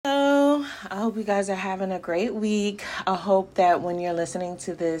I hope you guys are having a great week. I hope that when you're listening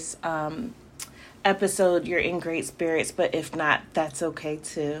to this episode, you're in great spirits, but if not, that's okay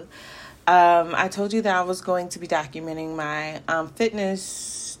too. I told you that I was going to be documenting my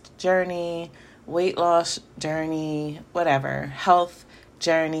fitness journey, weight loss journey, whatever, health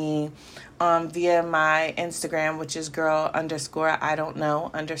journey via my Instagram, which is girl_I don't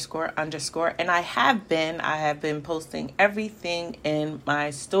know__. And I have been posting everything in my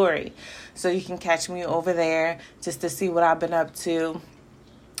story. So you can catch me over there just to see what I've been up to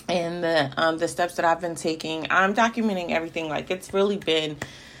and the steps that I've been taking. I'm documenting everything. Like it's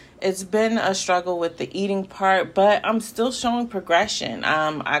been a struggle with the eating part, but I'm still showing progression.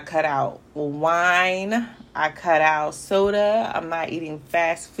 I cut out wine. I cut out soda. I'm not eating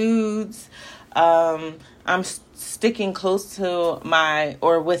fast foods. I'm sticking close to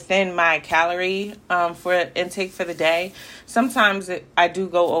within my calorie for intake for the day. Sometimes I do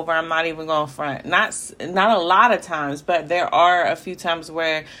go over. I'm not even going front. Not a lot of times, but there are a few times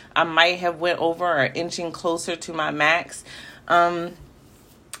where I might have went over or inching closer to my max. And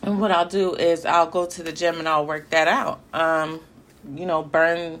what I'll do is I'll go to the gym and I'll work that out.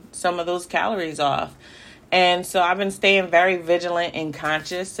 Burn some of those calories off. And so I've been staying very vigilant and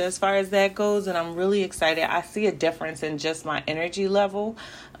conscious as far as that goes. And I'm really excited. I see a difference in just my energy level.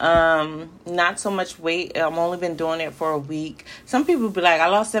 Not so much weight. I've only been doing it for a week. Some people be like, I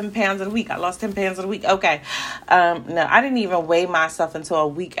lost 7 pounds in a week. I lost 10 pounds in a week. Okay. No, I didn't even weigh myself until a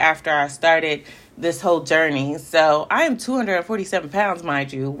week after I started this whole journey. So I am 247 pounds,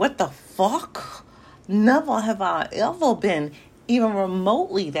 mind you. What the fuck? Never have I ever been even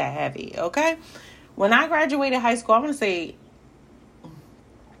remotely that heavy. Okay. When I graduated high school, I'm going to say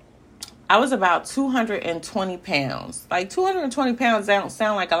I was about 220 pounds. Like 220 pounds don't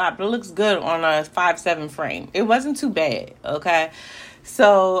sound like a lot, but it looks good on a 5'7" frame. It wasn't too bad, okay?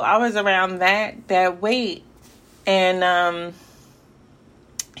 So I was around that weight. And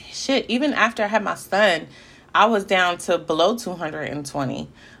even after I had my son, I was down to below 220.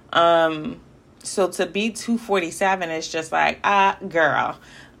 So to be 247 is just like, girl.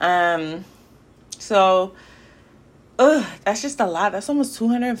 So, that's just a lot. That's almost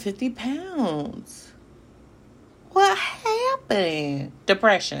 250 pounds. What happened?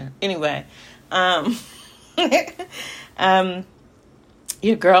 Depression. Anyway,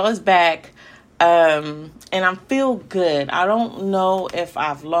 your girl is back, and I feel good. I don't know if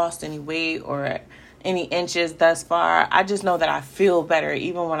I've lost any weight or any inches thus far. I just know that I feel better.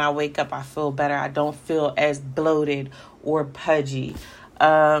 Even when I wake up, I feel better. I don't feel as bloated or pudgy.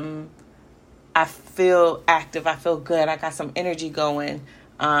 I feel active. I feel good. I got some energy going.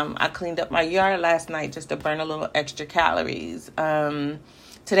 I cleaned up my yard last night just to burn a little extra calories.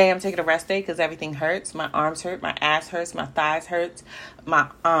 Today I'm taking a rest day because everything hurts. My arms hurt. My ass hurts. My thighs hurt. My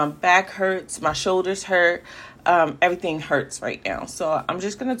back hurts. My shoulders hurt. Everything hurts right now. So I'm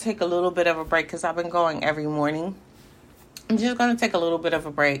just going to take a little bit of a break because I've been going every morning. I'm just going to take a little bit of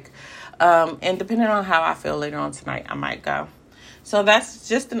a break. And depending on how I feel later on tonight, I might go. So that's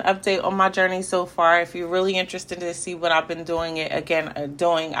just an update on my journey so far. If you're really interested to see what I've been doing, I've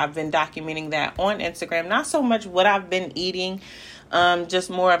been documenting that on Instagram. Not so much what I've been eating,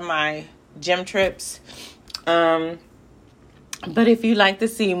 just more of my gym trips. But if you'd like to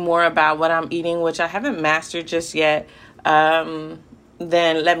see more about what I'm eating, which I haven't mastered just yet, then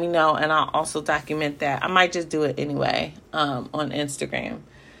let me know and I'll also document that. I might just do it anyway on Instagram.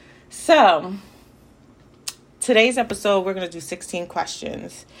 So today's episode, we're going to do 16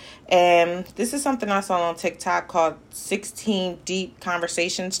 questions. And this is something I saw on TikTok called 16 Deep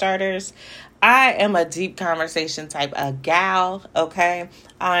Conversation Starters. I am a deep conversation type of gal, okay?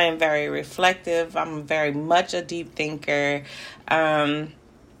 I am very reflective. I'm very much a deep thinker. As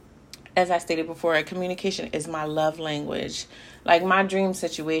I stated before, communication is my love language. Like my dream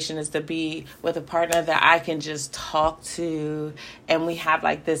situation is to be with a partner that I can just talk to and we have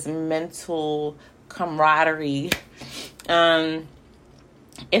like this mental camaraderie,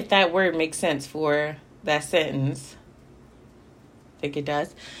 if that word makes sense for that sentence. I think it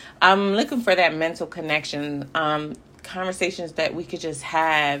does. I'm looking for that mental connection, conversations that we could just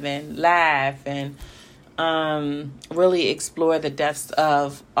have and laugh and really explore the depths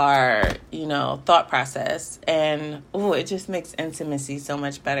of our, thought process. And it just makes intimacy so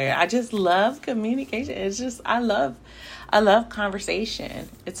much better. I just love communication. It's just, I love conversation.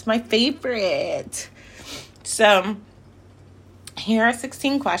 It's my favorite. So here are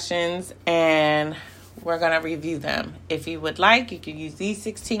 16 questions and we're going to review them. If you would like, you can use these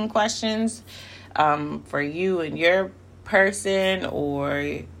 16 questions for you and your person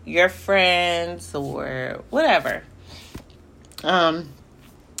or your friends or whatever.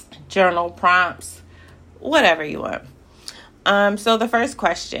 journal prompts, whatever you want. So the first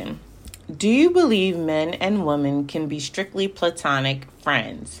question, do you believe men and women can be strictly platonic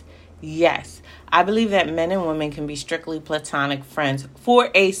friends? Yes, I believe that men and women can be strictly platonic friends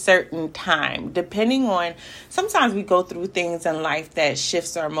for a certain time, depending on, sometimes we go through things in life that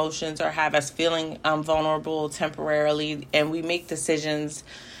shifts our emotions or have us feeling vulnerable temporarily, and we make decisions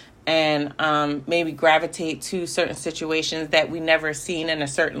and maybe gravitate to certain situations that we never seen in a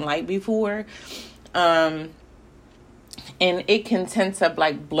certain light before. And it can tend to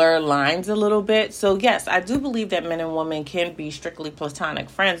like blur lines a little bit. So yes, I do believe that men and women can be strictly platonic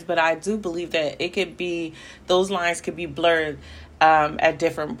friends, but I do believe that it could be, those lines could be blurred at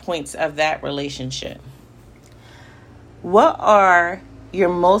different points of that relationship. What are you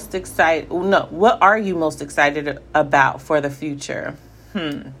most excited about for the future?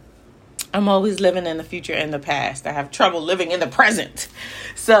 I'm always living in the future and the past. I have trouble living in the present.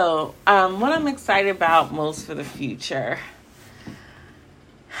 So, what I'm excited about most for the future.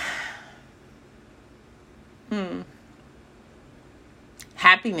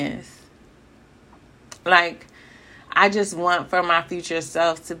 Happiness. Like, I just want for my future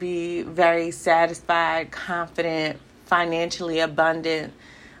self to be very satisfied, confident, financially abundant,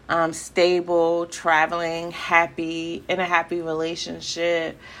 stable, traveling, happy, in a happy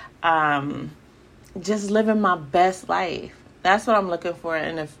relationship. Just living my best life. That's what I'm looking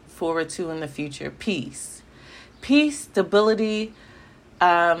for forward to in the future. Peace, stability,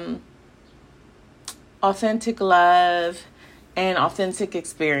 authentic love, and authentic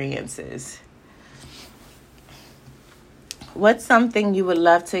experiences. What's something you would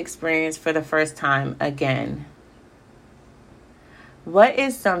love to experience for the first time again? What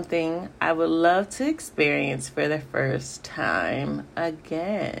is something I would love to experience for the first time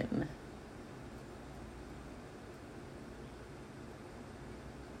again?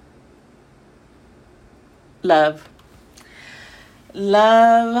 Love.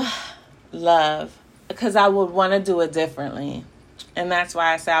 Because I would want to do it differently. And that's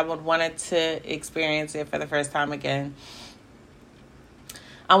why I say I would want to experience it for the first time again.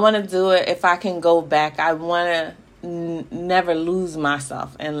 I want to do it if I can go back. I want to never lose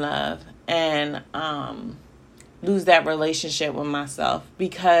myself in love and lose that relationship with myself,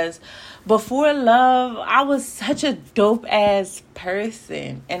 because before love I was such a dope ass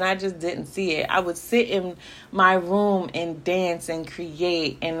person and I just didn't see it. I would sit in my room and dance and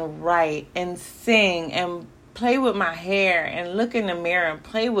create and write and sing and play with my hair and look in the mirror and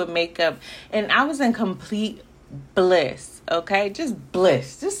play with makeup, and I was in complete bliss. Okay, just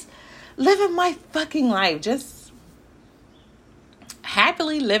bliss, just living my fucking life, just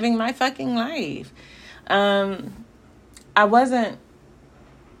happily living my fucking life. I wasn't,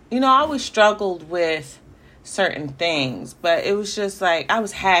 I always struggled with certain things, but it was just like, I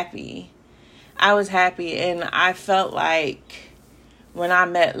was happy. And I felt like when I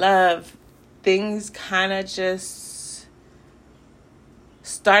met love, things kind of just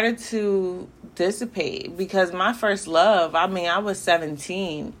started to dissipate, because my first love, I was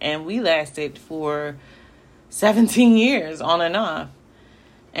 17 and we lasted for 17 years on and off.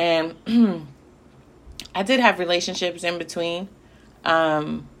 And I did have relationships in between.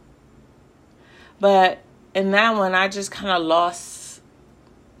 But in that one, I just kind of lost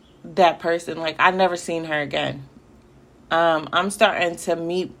that person. Like, I never seen her again. I'm starting to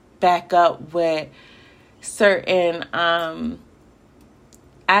meet back up with certain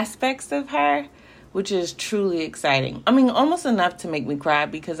aspects of her, which is truly exciting. Almost enough to make me cry,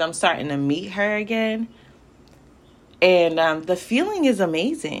 because I'm starting to meet her again. And the feeling is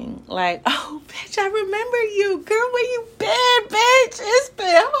amazing. Like, oh, bitch, I remember you. Girl, where you been, bitch? It's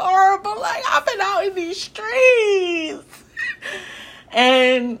been horrible. Like, I've been out in these streets.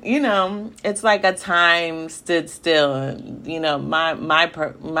 And, it's like a time stood still. And,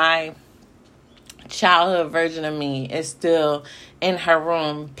 my childhood version of me is still in her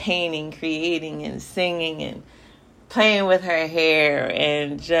room, painting, creating, and singing, and playing with her hair,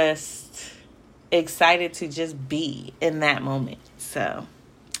 and just excited to just be in that moment. So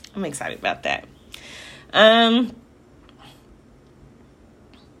I'm excited about that.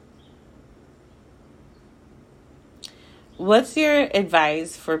 What's your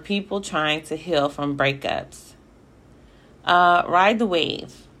advice for people trying to heal from breakups? Ride the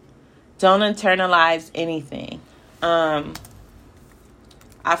wave. Don't internalize anything. I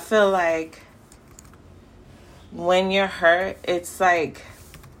feel like when you're hurt, it's like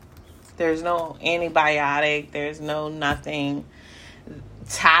there's no antibiotic, there's no nothing,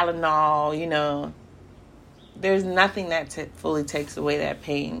 Tylenol, there's nothing that fully takes away that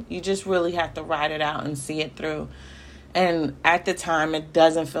pain. You just really have to ride it out and see it through. And at the time, it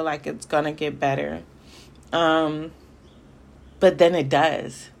doesn't feel like it's going to get better. But then it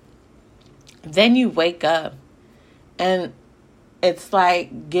does. Then you wake up and it's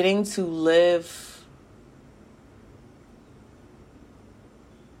like getting to live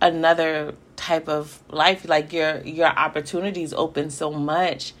another type of life. Like your opportunities open so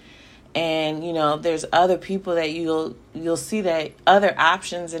much. And, you know, there's other people that you'll see, that other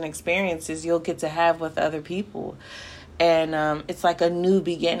options and experiences you'll get to have with other people. And it's like a new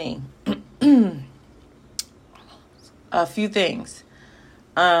beginning. A few things.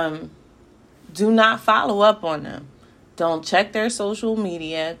 Do not follow up on them. Don't check their social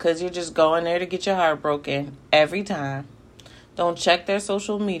media, because you're just going there to get your heart broken every time. Don't check their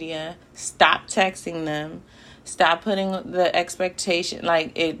social media. Stop texting them. Stop putting the expectation,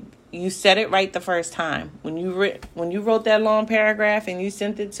 like it. You said it right the first time. When you wrote that long paragraph and you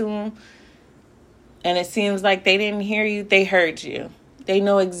sent it to them, and it seems like they didn't hear you, they heard you. They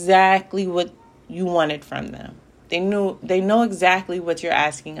know exactly what you wanted from them. They know exactly what you're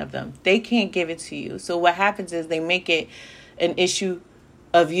asking of them. They can't give it to you. So what happens is they make it an issue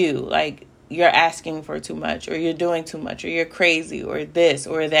of you. Like, you're asking for too much, or you're doing too much, or you're crazy, or this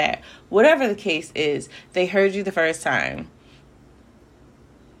or that. Whatever the case is, they heard you the first time.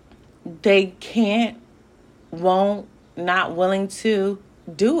 They won't, not willing to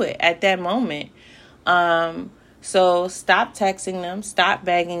do it at that moment. So stop texting them, stop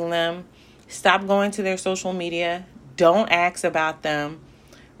begging them, stop going to their social media. Don't ask about them.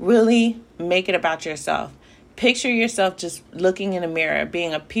 Really make it about yourself. Picture yourself just looking in a mirror,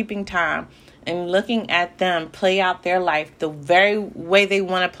 being a peeping Tom, and looking at them play out their life the very way they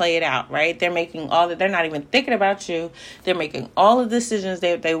want to play it out, right? They're not even thinking about you. They're making all the decisions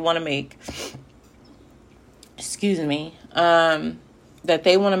they want to make. Excuse me. That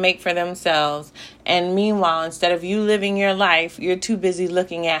they want to make for themselves. And meanwhile, instead of you living your life, you're too busy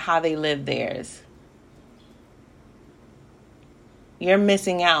looking at how they live theirs. You're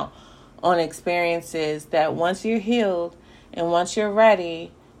missing out on experiences that once you're healed and once you're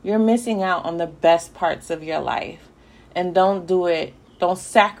ready, you're missing out on the best parts of your life. And don't do it. Don't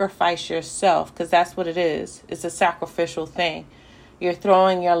sacrifice yourself, because that's what it is. It's a sacrificial thing. You're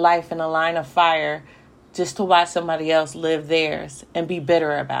throwing your life in a line of fire just to watch somebody else live theirs and be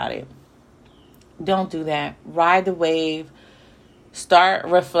bitter about it. Don't do that. Ride the wave. Start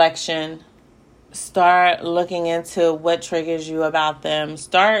reflection. Start looking into what triggers you about them.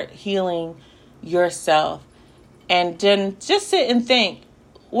 Start healing yourself. And then just sit and think,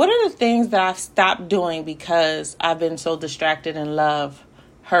 what are the things that I've stopped doing because I've been so distracted in love,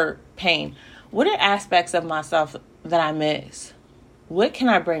 hurt, pain? What are aspects of myself that I miss? What can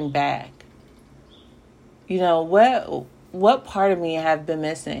I bring back? You know, what part of me have been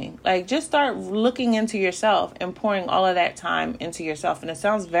missing? Like, just start looking into yourself and pouring all of that time into yourself. And it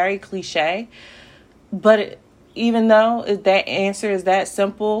sounds very cliche, but even though that answer is that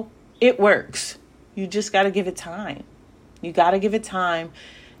simple, it works. You just got to give it time. You got to give it time,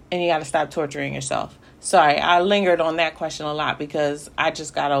 and you got to stop torturing yourself. Sorry, I lingered on that question a lot because I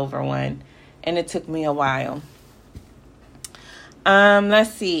just got over one, and it took me a while.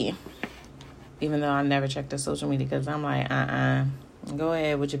 Let's see. Even though I never check the social media, because I'm like, go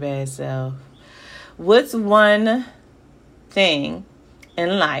ahead with your bad self. What's one thing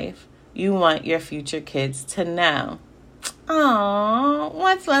in life you want your future kids to know? Oh,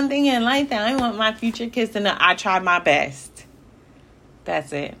 what's one thing in life that I want my future kids to know? I tried my best.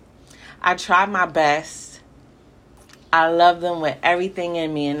 That's it. I tried my best. I love them with everything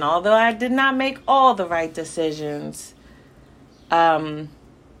in me. And although I did not make all the right decisions,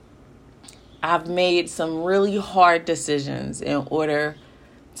 I've made some really hard decisions in order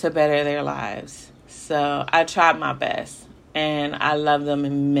to better their lives. So I tried my best, and I love them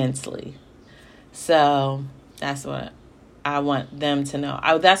immensely. So that's what I want them to know.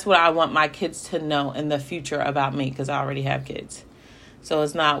 That's what I want my kids to know in the future about me, because I already have kids. So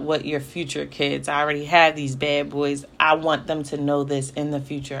it's not what your future kids. I already have these bad boys. I want them to know this in the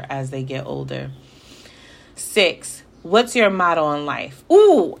future as they get older. 6. What's your motto in life?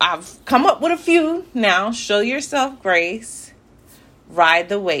 Ooh, I've come up with a few. Now, show yourself grace. Ride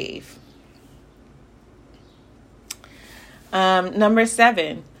the wave. Number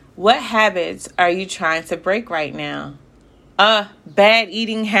 7. What habits are you trying to break right now? Bad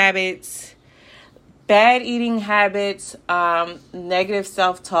eating habits. Negative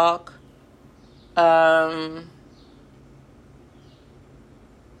self-talk.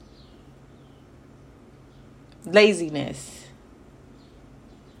 Laziness.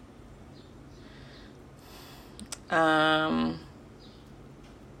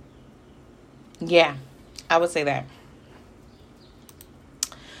 Yeah, I would say that.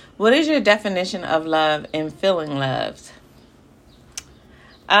 What is your definition of love and feeling loved?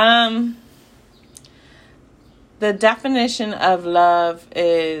 The definition of love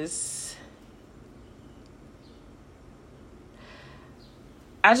is,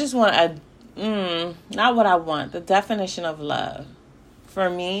 I just want not what I want. The definition of love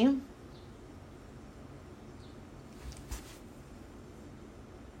for me,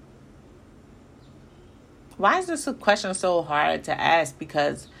 why is this a question so hard to ask?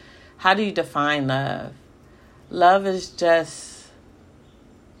 Because how do you define love? Love is just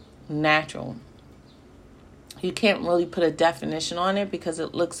natural. You can't really put a definition on it because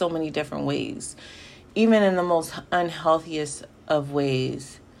it looks so many different ways. Even in the most unhealthiest of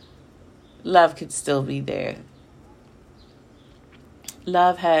ways, love could still be there.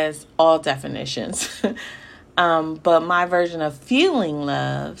 Love has all definitions. But my version of feeling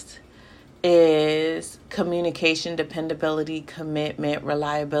loved is communication, dependability, commitment,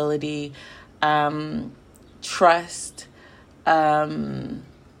 reliability, trust, in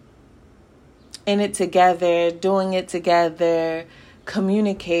it together, doing it together,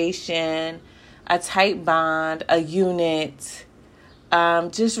 communication, a tight bond, a unit,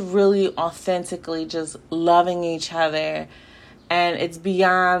 just really authentically just loving each other. And it's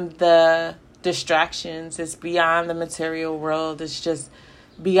beyond the distractions. It's beyond the material world. It's just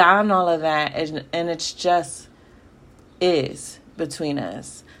beyond all of that. And it's just is between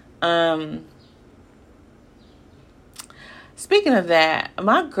us. Speaking of that,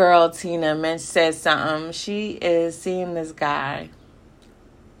 my girl Tina said something. She is seeing this guy.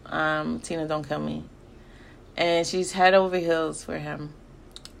 Tina, don't kill me. And she's head over heels for him.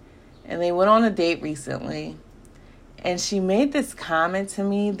 And they went on a date recently. And she made this comment to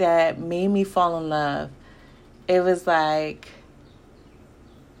me that made me fall in love. It was like,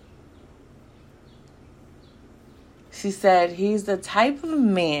 she said, he's the type of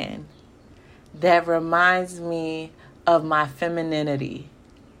man that reminds me of my femininity.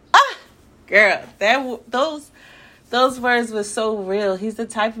 Girl, those words were so real. He's the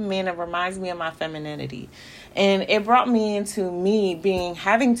type of man that reminds me of my femininity. And it brought me into me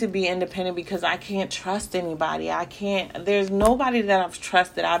having to be independent because I can't trust anybody. There's nobody that I've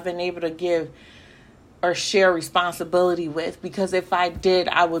trusted I've been able to give or share responsibility with, because if I did,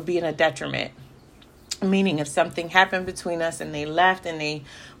 I would be in a detriment. Meaning if something happened between us and they left and they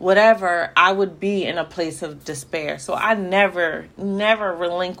whatever, I would be in a place of despair. So I never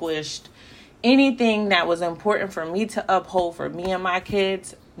relinquished anything that was important for me to uphold for me and my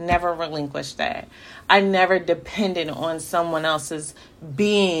kids. Never relinquished that. I never depended on someone else's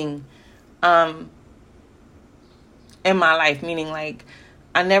being in my life. Meaning like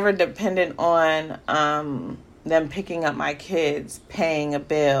I never depended on them picking up my kids, paying a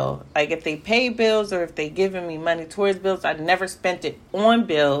bill. Like if they pay bills or if they giving me money towards bills, I never spent it on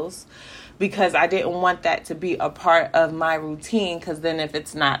bills because I didn't want that to be a part of my routine. Because then if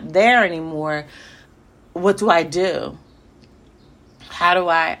it's not there anymore, what do I do?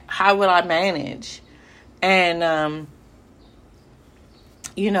 How will I manage? And, I'm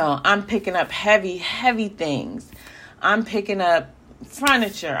picking up heavy things. I'm picking up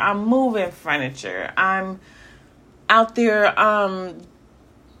furniture. I'm moving furniture. I'm out there,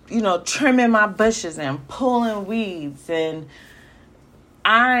 trimming my bushes and pulling weeds. And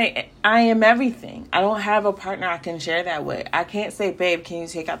I am everything. I don't have a partner I can share that with. I can't say, babe, can you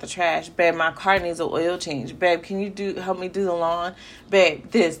take out the trash? Babe, my car needs an oil change. Babe, can you help me do the lawn?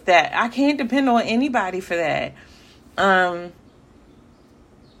 Babe, this, that. I can't depend on anybody for that.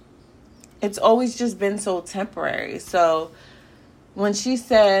 It's always just been so temporary. So when she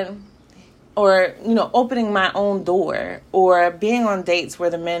said, or, opening my own door or being on dates where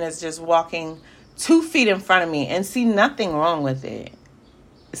the man is just walking 2 feet in front of me and see nothing wrong with it.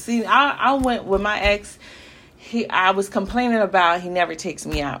 See, I went with my ex. I was complaining about he never takes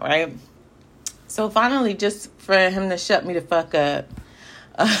me out, right? So finally, just for him to shut me the fuck up,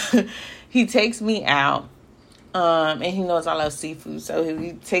 he takes me out. And he knows I love seafood. So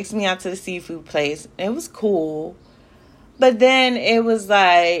he takes me out to the seafood place. It was cool. But then it was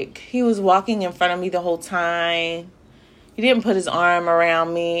like he was walking in front of me the whole time. He didn't put his arm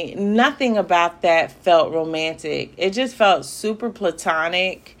around me. Nothing about that felt romantic. It just felt super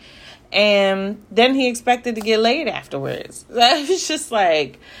platonic. And then he expected to get laid afterwards. It was just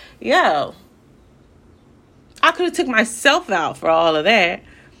like, yo, I could have took myself out for all of that.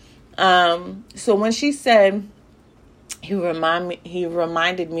 So when she said he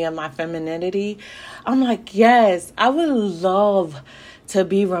reminded me of my femininity, I'm like, yes, I would love to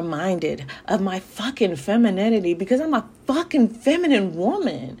be reminded of my fucking femininity because I'm a fucking feminine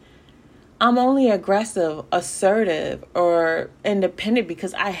woman. I'm only aggressive, assertive, or independent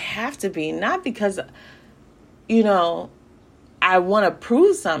because I have to be, not because, I want to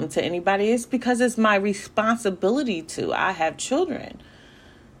prove something to anybody. It's because it's my responsibility to. I have children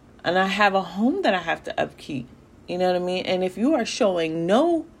and I have a home that I have to upkeep. You know what I mean? And if you are showing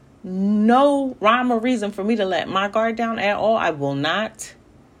no rhyme or reason for me to let my guard down at all, I will not.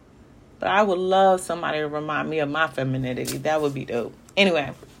 But I would love somebody to remind me of my femininity. That would be dope.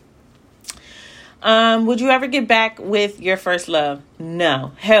 Anyway. Would you ever get back with your first love?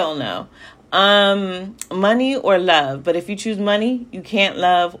 No. Hell no. Money or love. But if you choose money, you can't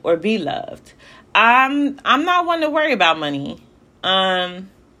love or be loved. I'm not one to worry about money. I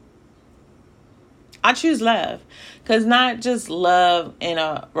choose love. Because not just love in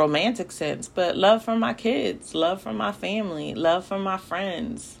a romantic sense, but love for my kids, love for my family, love for my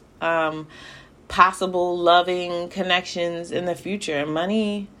friends, possible loving connections in the future.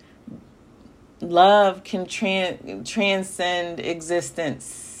 Love can transcend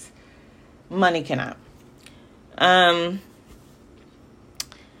existence. Money cannot. Out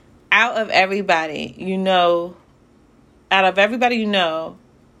of everybody you know,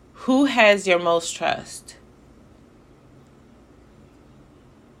 who has your most trust?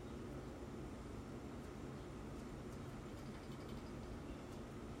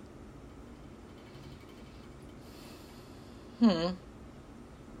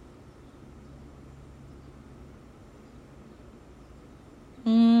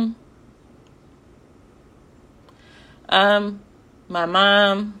 My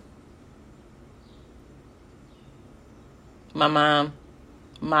mom,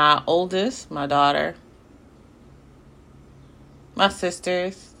 my oldest, my daughter, my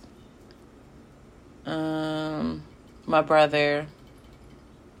sisters, my brother.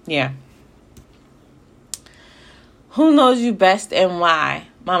 Yeah. Who knows you best and why?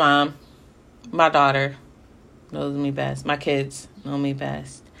 My mom, my daughter knows me best. My kids know me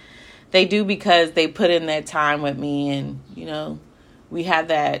best. They do because they put in that time with me and, we have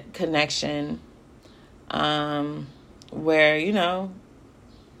that connection where,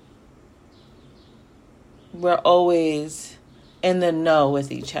 we're always in the know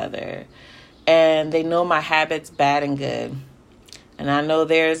with each other. And they know my habits, bad and good. And I know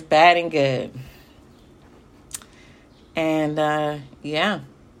theirs, bad and good. And, yeah.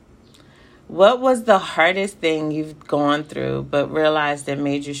 What was the hardest thing you've gone through but realized it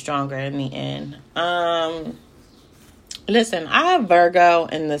made you stronger in the end? Listen, I have Virgo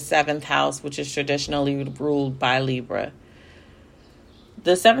in the 7th house, which is traditionally ruled by Libra.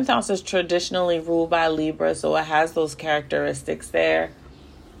 The 7th house is traditionally ruled by Libra, so it has those characteristics there.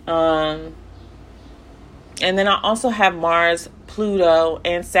 And then I also have Mars, Pluto,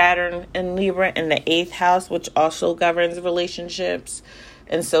 and Saturn in Libra in the 8th house, which also governs relationships.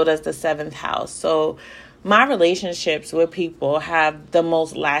 And so does the 7th house. So my relationships with people have the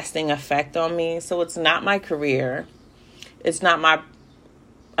most lasting effect on me. So it's not my career. It's not my,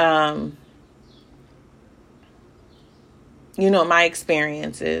 my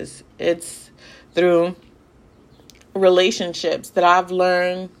experiences. It's through relationships that I've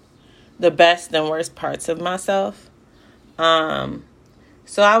learned the best and worst parts of myself. So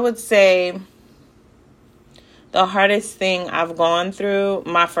I would say the hardest thing I've gone through,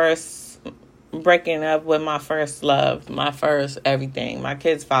 my first breaking up with my first love, my first everything, my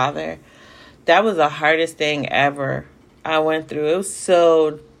kid's father, that was the hardest thing ever I went through. It was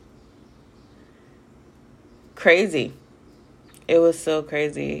so crazy. It was so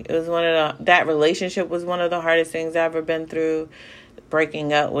crazy. It was that relationship was one of the hardest things I've ever been through.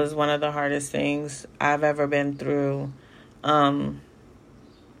 Breaking up was one of the hardest things I've ever been through.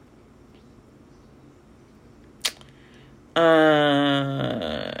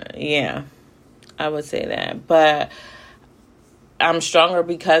 Yeah, I would say that. But I'm stronger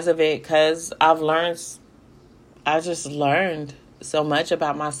because of it, because I just learned so much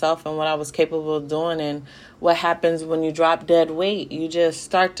about myself and what I was capable of doing, and what happens when you drop dead weight. You just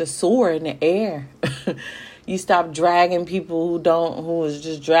start to soar in the air. You stop dragging people who is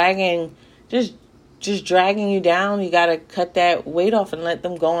just dragging you down. You got to cut that weight off and let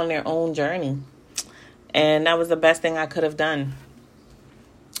them go on their own journey. And that was the best thing I could have done.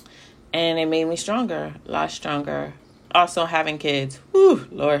 And it made me stronger, a lot stronger. Also having kids. Whew,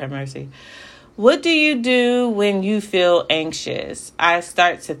 Lord have mercy. What do you do when you feel anxious? I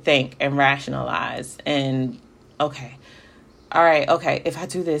start to think and rationalize. And, okay. All right, okay. If I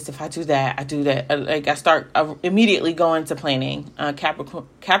do this, if I do that, I do that. I start immediately going to planning.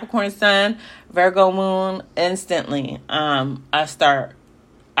 Capricorn sun, Virgo moon, instantly. I start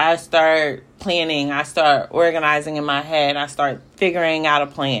planning. I start organizing in my head. I start figuring out a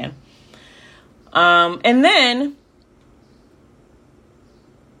plan. And then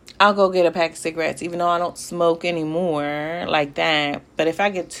I'll go get a pack of cigarettes, even though I don't smoke anymore like that. But if I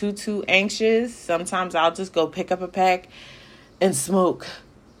get too anxious, sometimes I'll just go pick up a pack and smoke.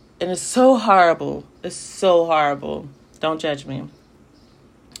 And it's so horrible. It's so horrible. Don't judge me.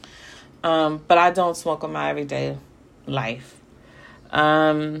 But I don't smoke in my everyday life.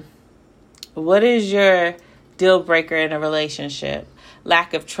 What is your deal breaker in a relationship?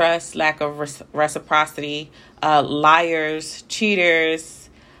 Lack of trust, lack of reciprocity, liars, cheaters,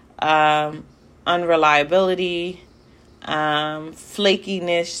 unreliability,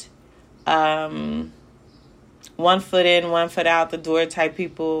 flakiness, 1 foot in, 1 foot out the door type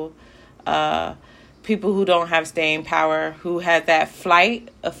people, people who don't have staying power, who have that fight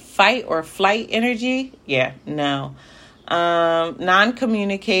or flight energy. Yeah, no.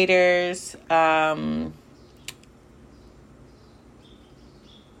 Non-communicators,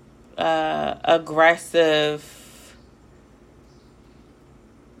 aggressive.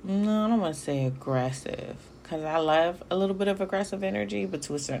 No, I don't want to say aggressive because I love a little bit of aggressive energy, but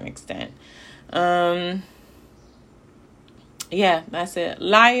to a certain extent. Yeah, that's it.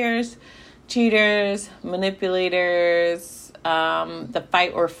 Liars, cheaters, manipulators, the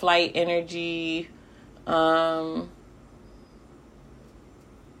fight or flight energy, no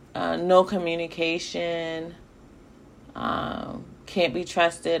communication, can't be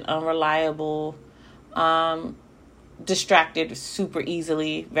trusted, unreliable, distracted super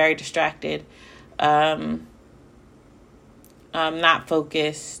easily, very distracted, not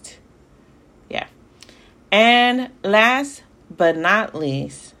focused. Yeah. And last but not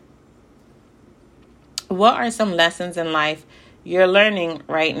least, what are some lessons in life you're learning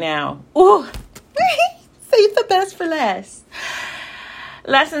right now? Ooh, save the best for last.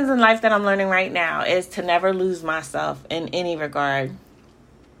 Lessons in life that I'm learning right now is to never lose myself in any regard.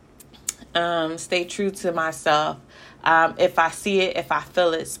 Stay true to myself. If I see it, if I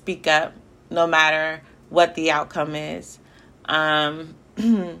feel it, speak up, no matter what the outcome is.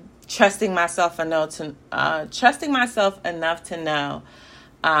 Trusting myself enough to know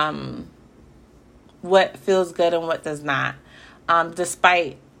what feels good and what does not.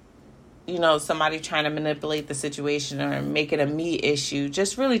 Despite, somebody trying to manipulate the situation or make it a me issue,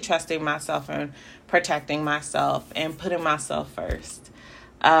 just really trusting myself and protecting myself and putting myself first.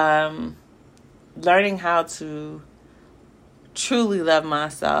 Learning how to truly love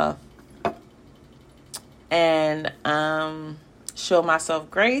myself and show myself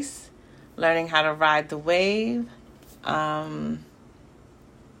grace, learning how to ride the wave,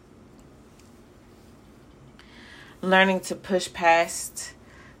 learning to push past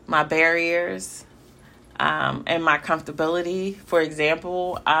my barriers and my comfortability. For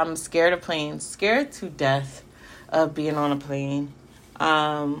example, I'm scared of planes, scared to death of being on a plane.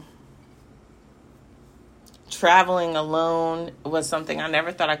 Traveling alone was something I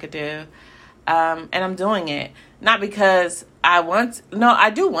never thought I could do. And I'm doing it. Not because I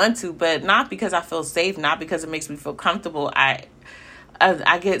do want to, but not because I feel safe, not because it makes me feel comfortable. I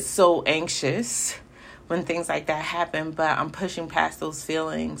get so anxious when things like that happen, but I'm pushing past those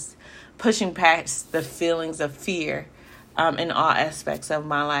feelings, pushing past the feelings of fear in all aspects of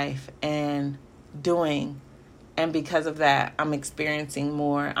my life and doing. And because of that, I'm experiencing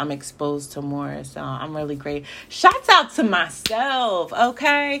more. I'm exposed to more. So I'm really great. Shouts out to myself,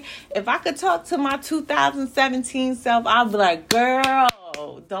 okay? If I could talk to my 2017 self, I'd be like, girl,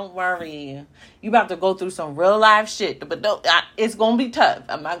 don't worry. You about to go through some real life shit. But it's going to be tough.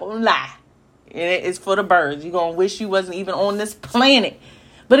 I'm not going to lie. It's for the birds. You're going to wish you wasn't even on this planet.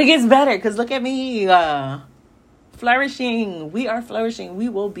 But it gets better because look at me. Flourishing. We are flourishing. We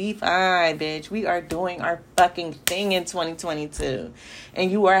will be fine, bitch. We are doing our fucking thing in 2022. And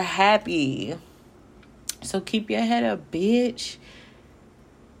you are happy. So keep your head up, bitch.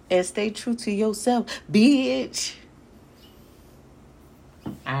 And stay true to yourself, bitch.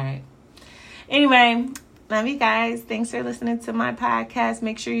 Alright. Anyway, love you guys. Thanks for listening to my podcast.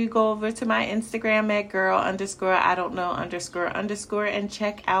 Make sure you go over to my Instagram at girl_I_don't know_ and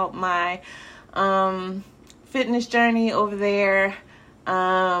check out my fitness journey over there,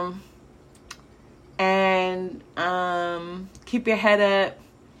 and keep your head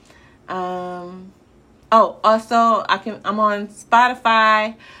up. Also I'm on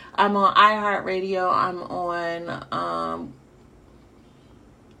Spotify, I'm on iHeartRadio, I'm on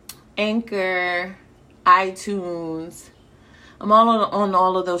Anchor, iTunes. I'm on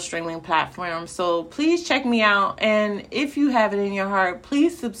all of those streaming platforms, so please check me out. And if you have it in your heart,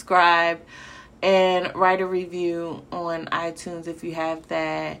 please subscribe and write a review on iTunes if you have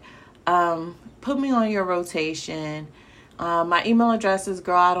that. Put me on your rotation. My email address is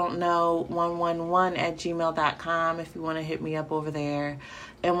girladon'tknow111@gmail.com if you want to hit me up over there.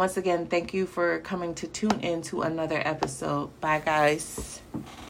 And once again, thank you for coming to tune in to another episode. Bye, guys.